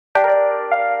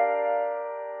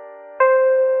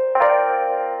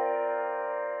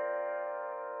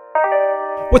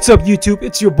What's up YouTube,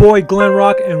 it's your boy Glenn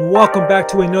Rock and welcome back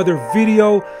to another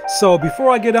video. So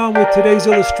before I get on with today's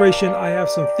illustration, I have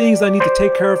some things I need to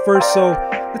take care of first, so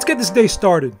let's get this day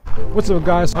started. What's up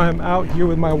guys, I am out here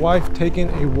with my wife taking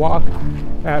a walk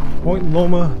at Point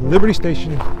Loma Liberty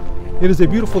Station. It is a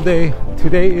beautiful day.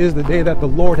 Today is the day that the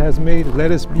Lord has made.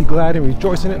 Let us be glad and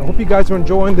rejoice in it. I hope you guys are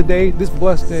enjoying the day, this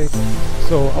blessed day.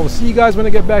 So I will see you guys when I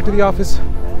get back to the office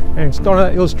and start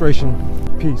that illustration.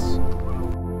 Peace.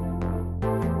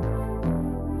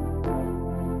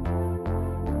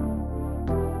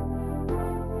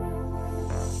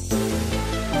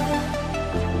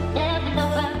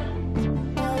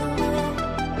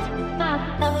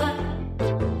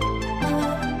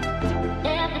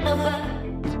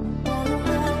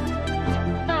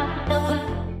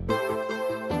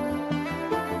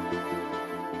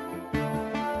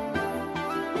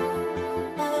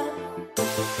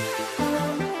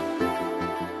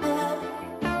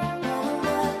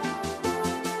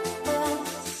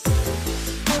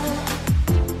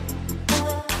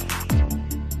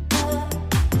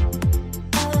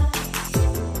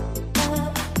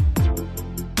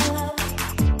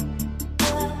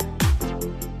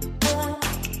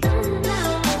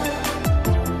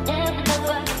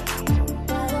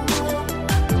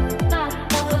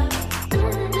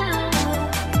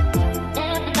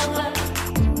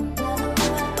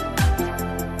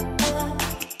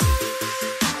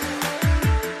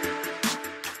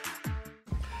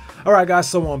 Alright guys,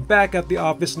 so I'm back at the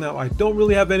office now. I don't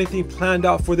really have anything planned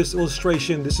out for this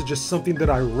illustration. This is just something that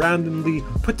I randomly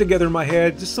put together in my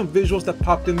head, just some visuals that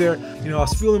popped in there. You know, I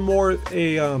was feeling more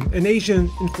an Asian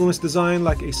influenced design,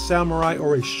 like a samurai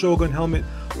or a shogun helmet,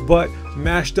 but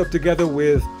mashed up together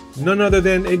with none other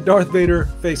than a Darth Vader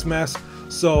face mask.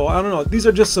 So I don't know, these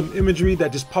are just some imagery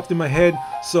that just popped in my head,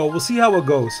 so we'll see how it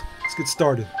goes. Let's get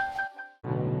started.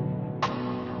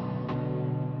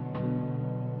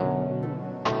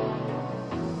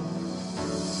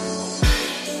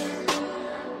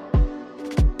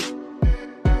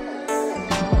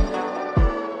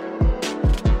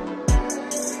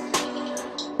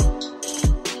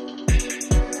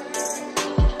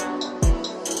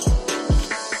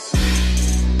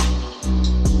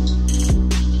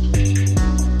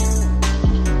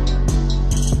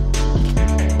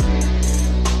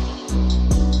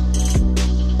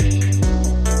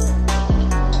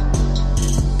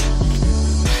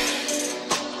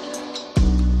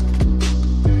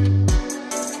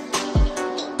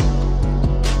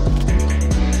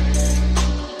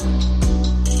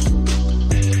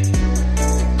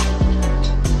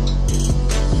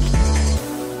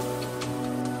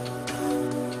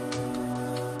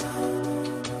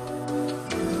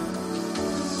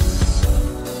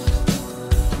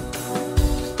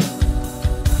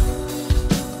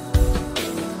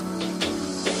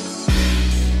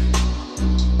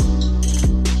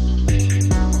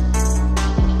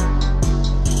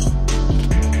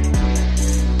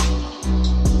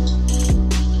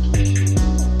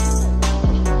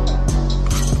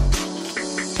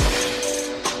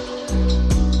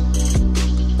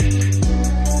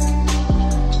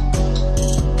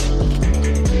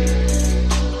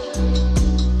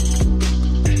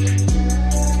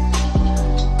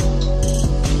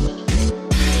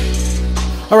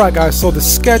 Alright guys, so the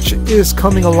sketch is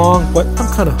coming along, but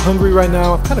I'm kind of hungry right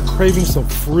now. I'm kind of craving some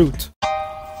fruit.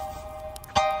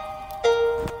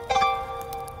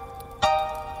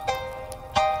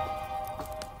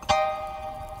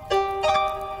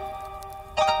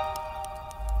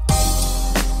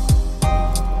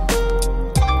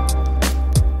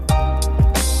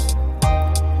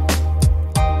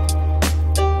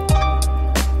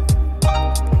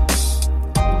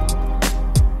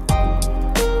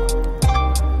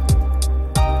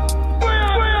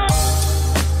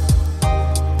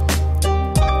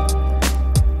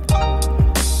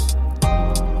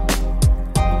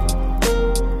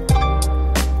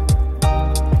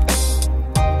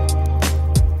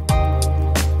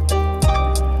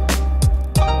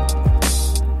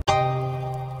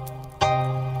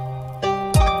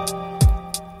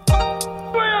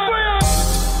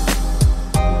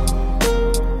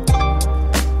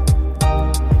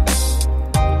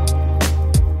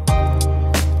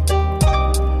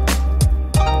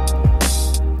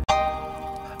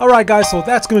 Alright guys, so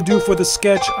that's going to do for the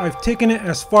sketch. I've taken it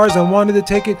as far as I wanted to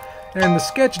take it, and the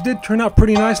sketch did turn out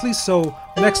pretty nicely. So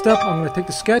next up, I'm going to take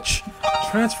the sketch,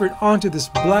 transfer it onto this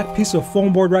black piece of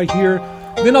foam board right here.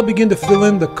 Then I'll begin to fill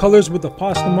in the colors with the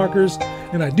POSCA markers,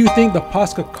 and I do think the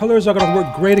POSCA colors are going to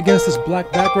work great against this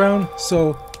black background.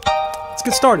 So let's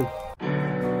get started.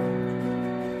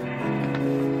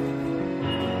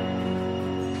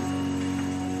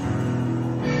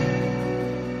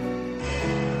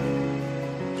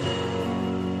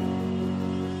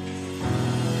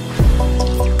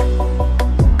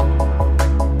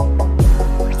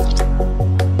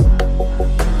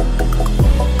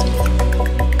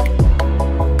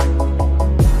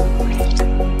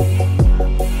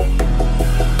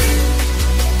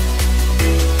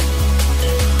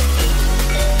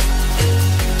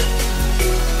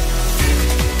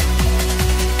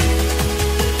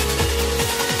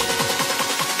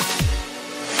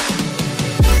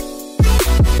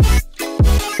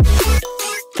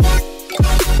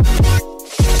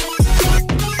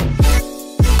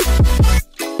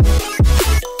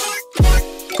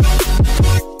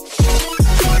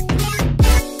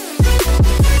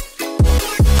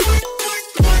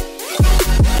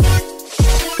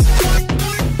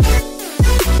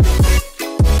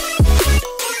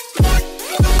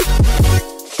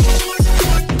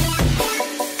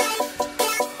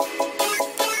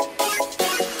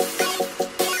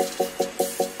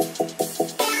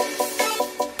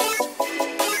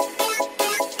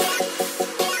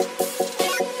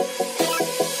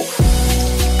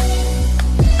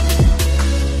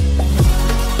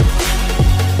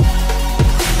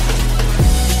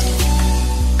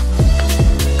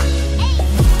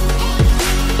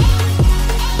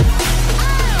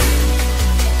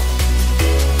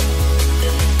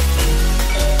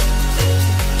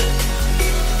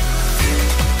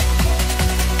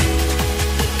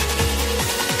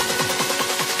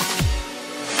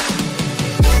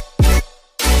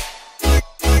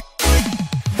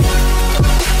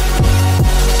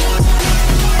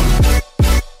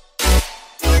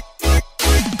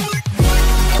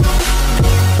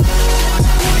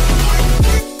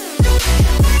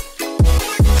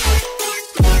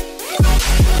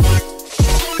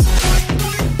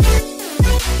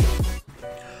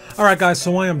 Alright guys,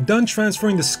 so I am done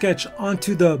transferring the sketch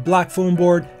onto the black foam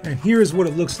board, and here's what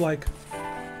it looks like.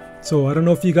 So I don't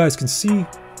know if you guys can see.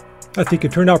 I think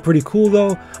it turned out pretty cool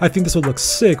though. I think this would look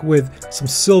sick with some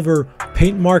silver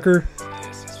paint marker.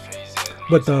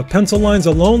 But the pencil lines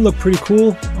alone look pretty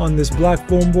cool on this black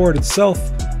foam board itself.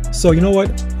 So you know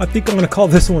what? I think I'm going to call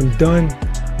this one done.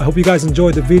 I hope you guys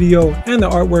enjoyed the video and the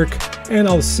artwork. And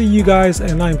I'll see you guys,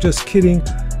 and I'm just kidding.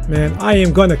 Man, I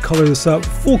am going to color this up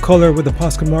full color with the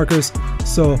PoscaMarkers.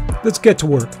 So let's get to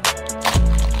work.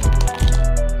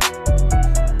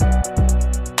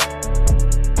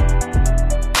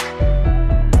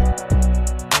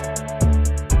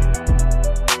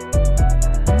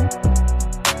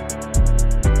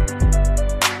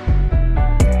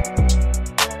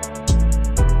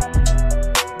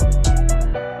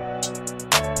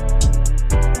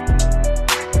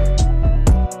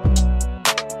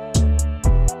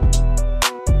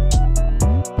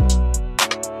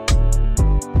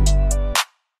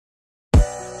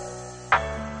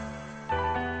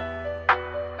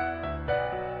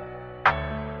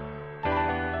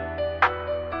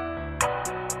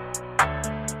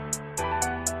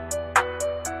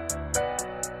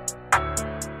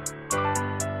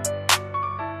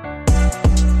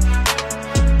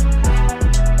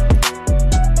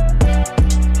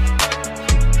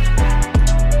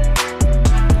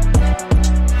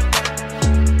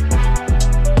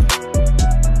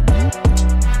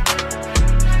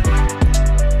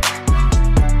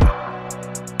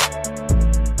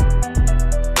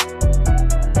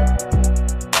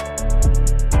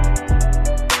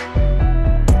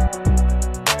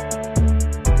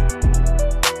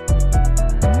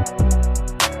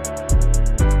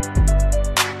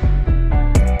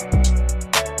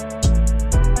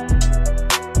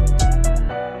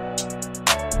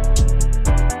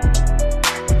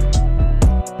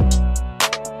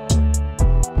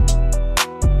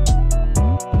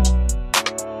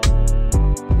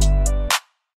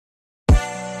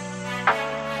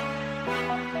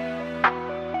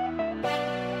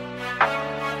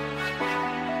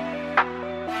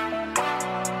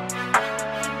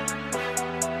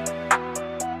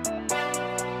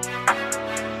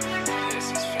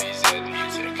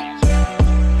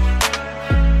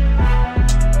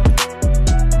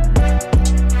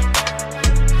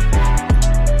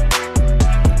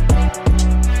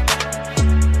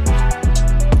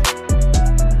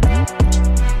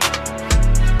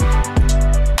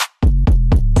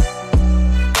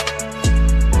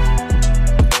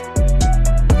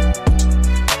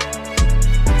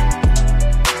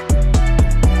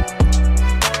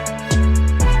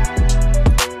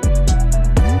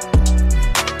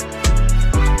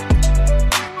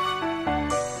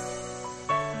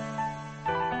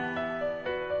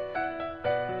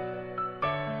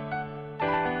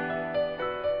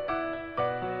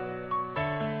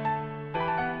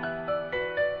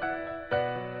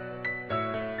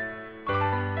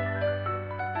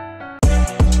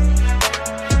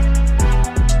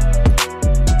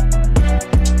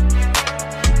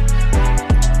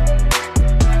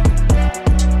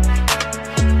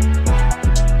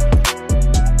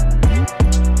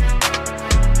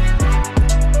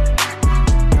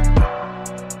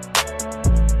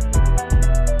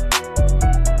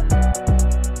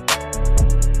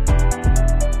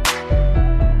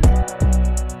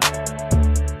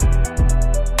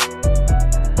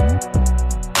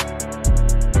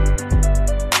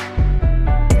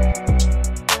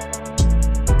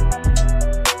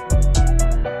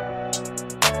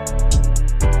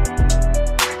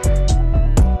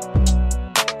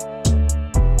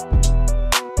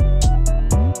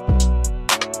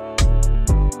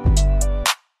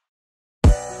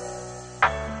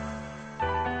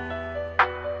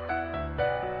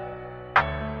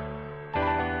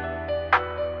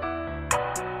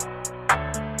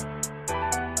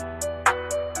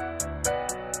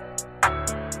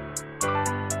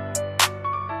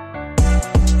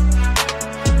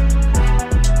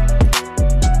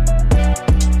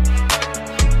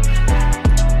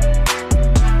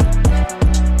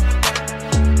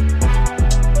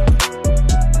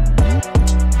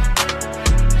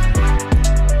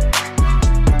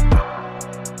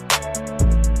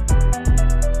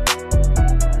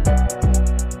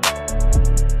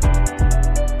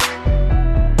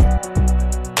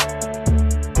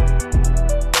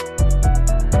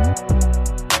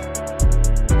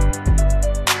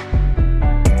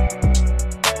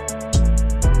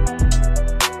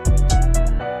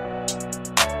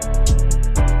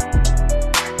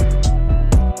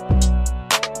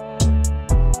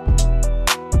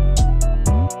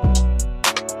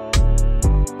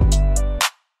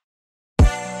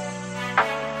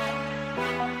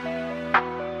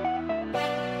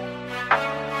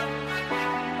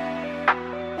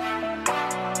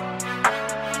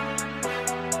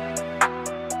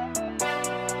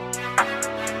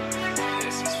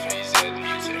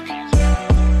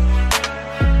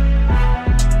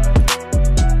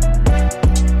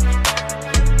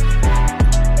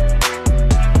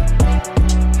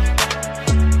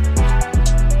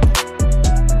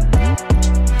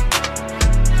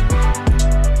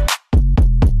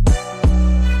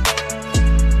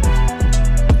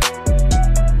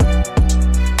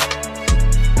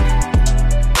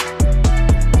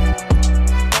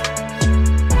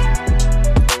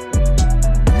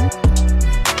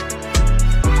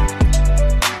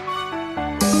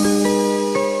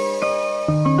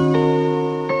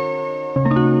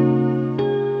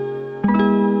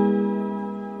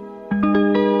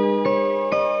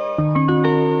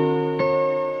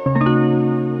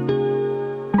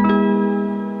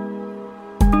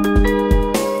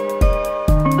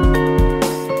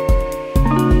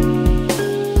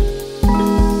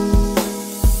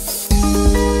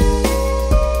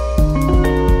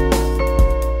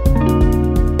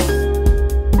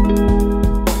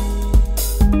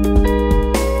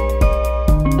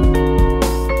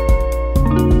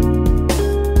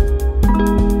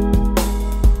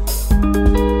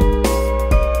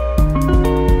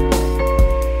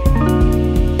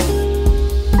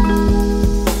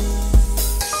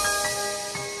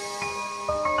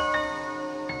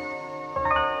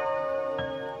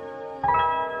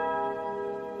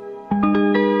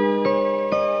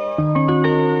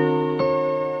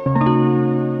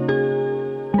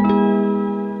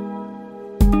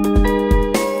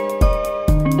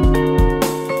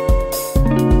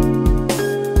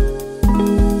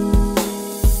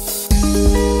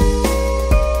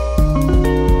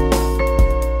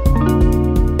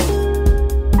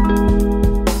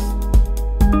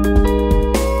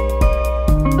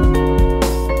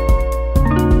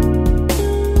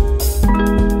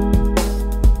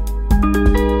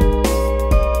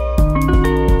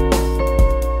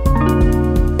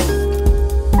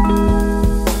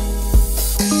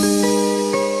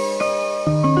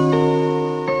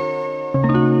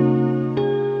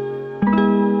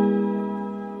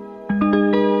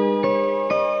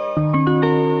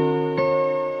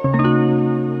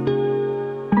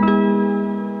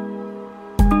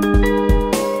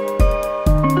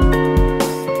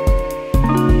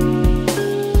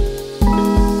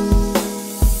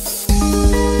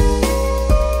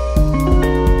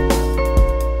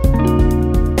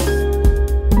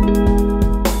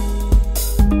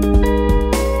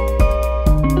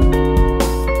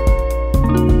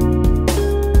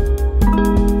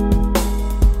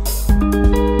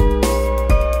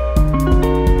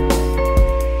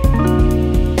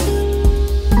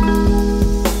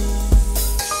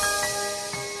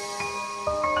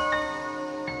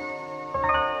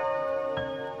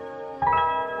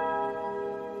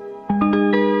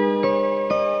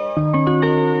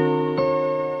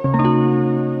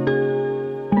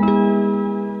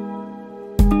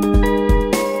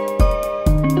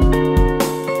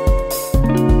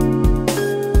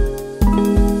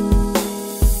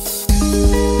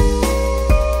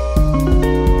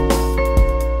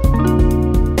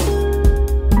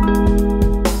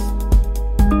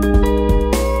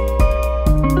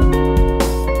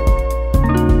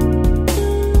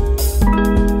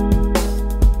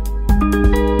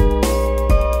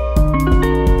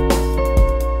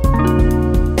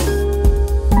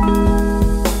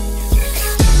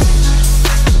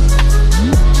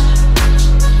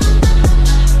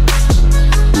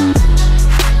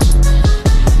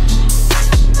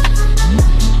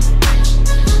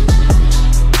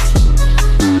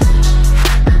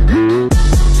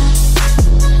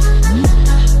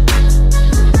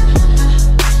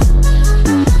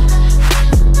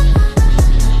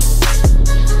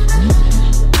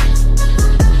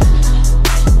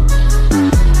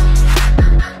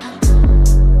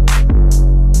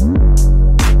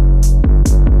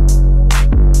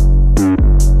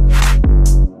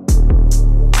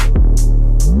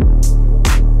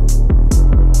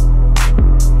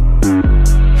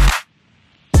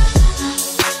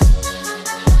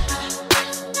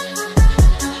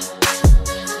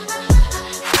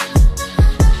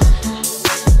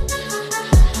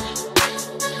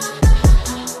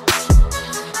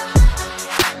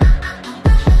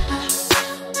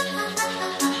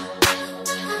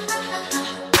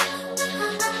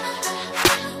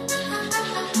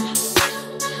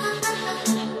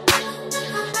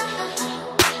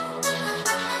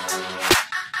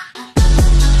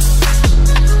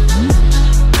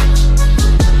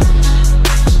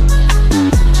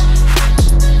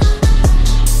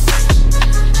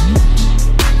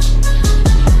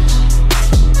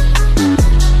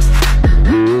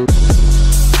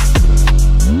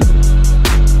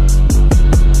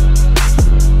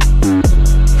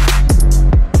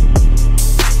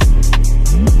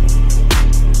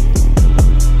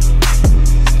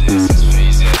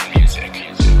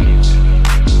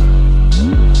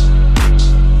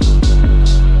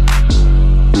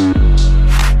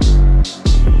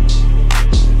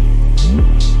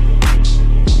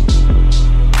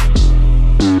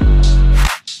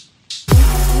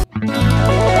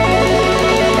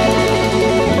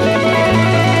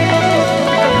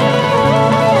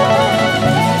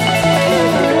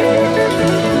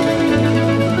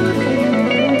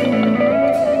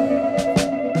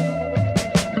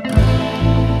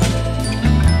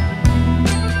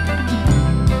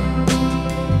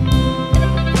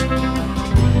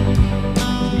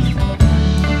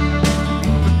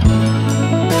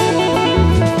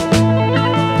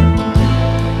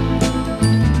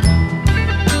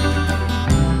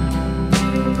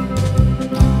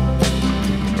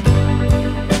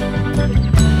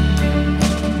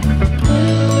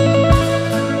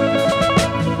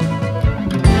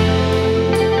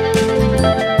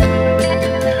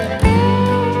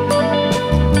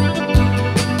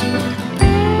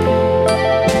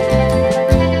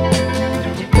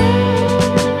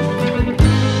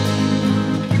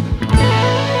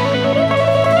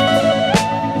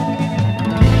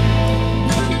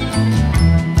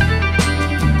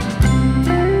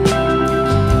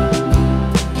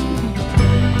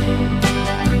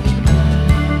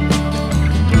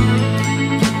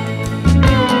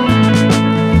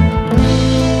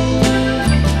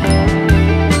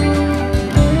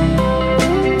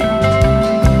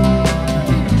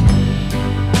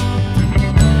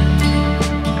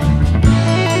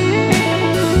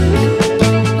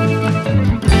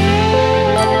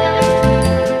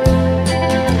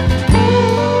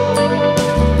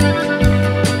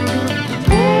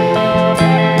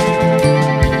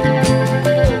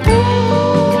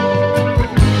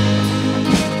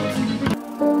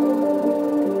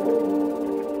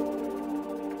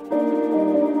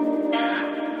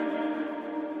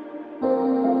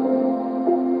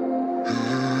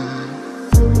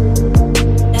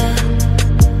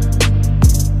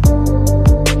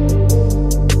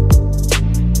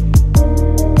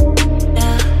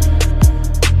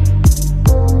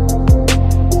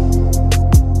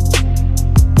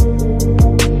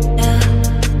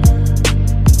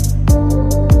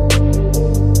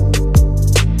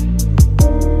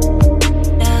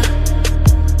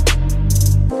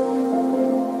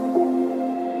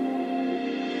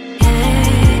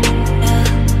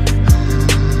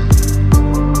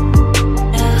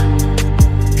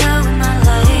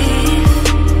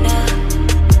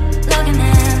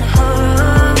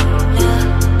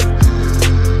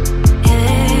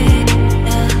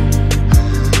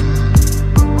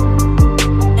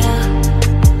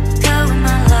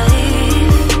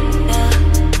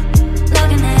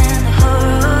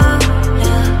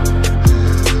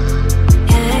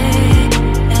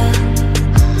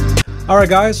 Alright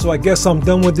guys, so I guess I'm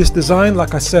done with this design.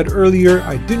 Like I said earlier,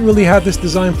 I didn't really have this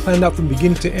design planned out from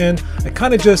beginning to end. I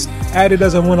kind of just added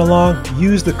as I went along,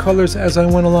 used the colors as I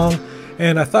went along,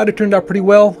 and I thought it turned out pretty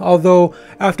well. Although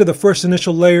after the first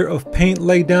initial layer of paint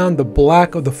laid down, the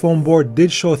black of the foam board did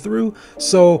show through,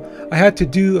 so I had to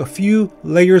do a few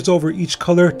layers over each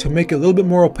color to make it a little bit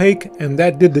more opaque, and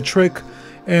that did the trick.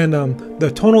 And the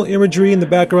tonal imagery in the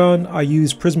background, I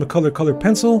used PRISMACOLOR color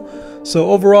pencil. So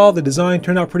overall, the design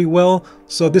turned out pretty well.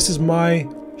 So this is my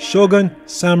Shogun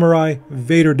Samurai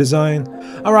Vader design.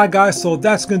 Alright guys, so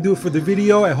that's gonna do it for the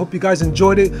video. I hope you guys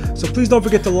enjoyed it. So please don't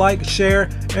forget to like, share,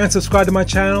 and subscribe to my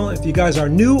channel. If you guys are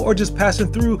new or just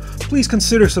passing through, please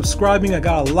consider subscribing. I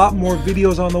got a lot more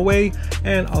videos on the way,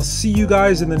 and I'll see you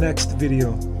guys in the next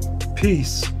video.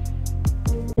 Peace.